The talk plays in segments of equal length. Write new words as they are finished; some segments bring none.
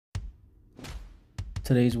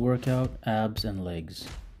Today's workout, abs and legs.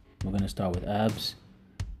 We're going to start with abs,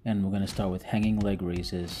 and we're going to start with hanging leg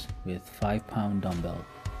raises with 5-pound dumbbell.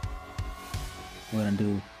 We're going to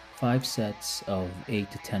do 5 sets of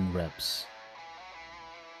 8 to 10 reps.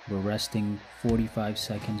 We're resting 45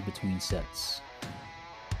 seconds between sets.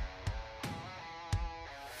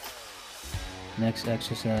 Next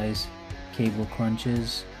exercise, cable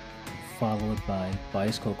crunches, followed by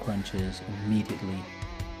bicycle crunches immediately.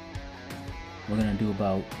 We're going to do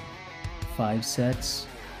about 5 sets,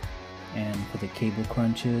 and for the cable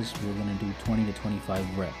crunches, we're going to do 20 to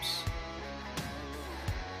 25 reps.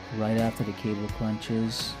 Right after the cable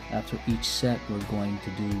crunches, after each set, we're going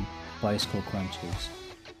to do bicycle crunches.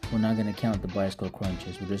 We're not going to count the bicycle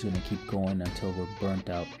crunches, we're just going to keep going until we're burnt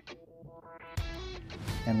out.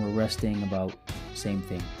 And we're resting about, same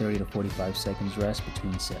thing, 30 to 45 seconds rest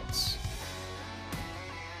between sets.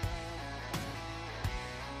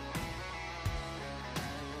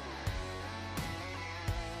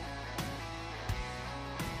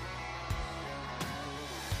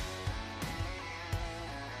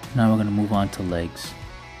 Now we're going to move on to legs.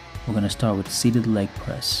 We're going to start with seated leg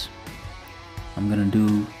press. I'm going to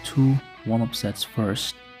do 2 warm-up sets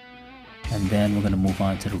first, and then we're going to move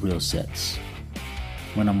on to the real sets.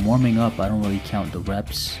 When I'm warming up, I don't really count the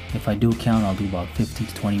reps. If I do count, I'll do about 15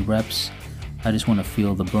 to 20 reps. I just want to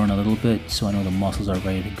feel the burn a little bit so I know the muscles are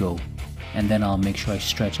ready to go. And then I'll make sure I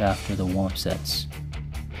stretch after the warm-up sets.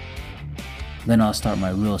 Then I'll start my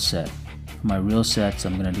real set. For my real sets,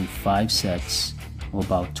 I'm going to do 5 sets of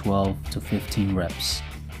about 12 to 15 reps.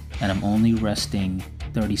 And I'm only resting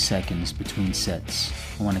 30 seconds between sets.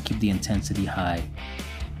 I want to keep the intensity high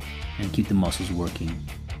and keep the muscles working.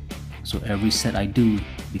 So every set I do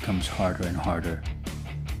becomes harder and harder.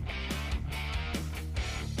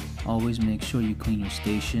 Always make sure you clean your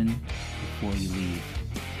station before you leave.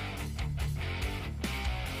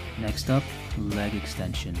 Next up, leg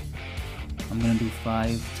extension. I'm going to do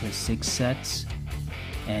 5 to 6 sets,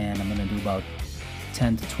 and I'm going to do about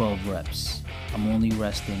 10 to 12 reps. I'm only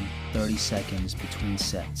resting 30 seconds between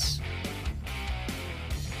sets.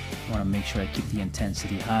 I want to make sure I keep the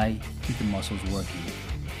intensity high, keep the muscles working.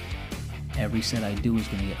 Every set I do is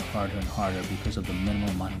going to get harder and harder because of the minimum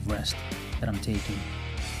amount of rest that I'm taking.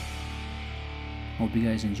 Hope you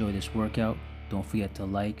guys enjoy this workout. Don't forget to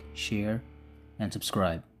like, share, and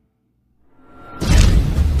subscribe.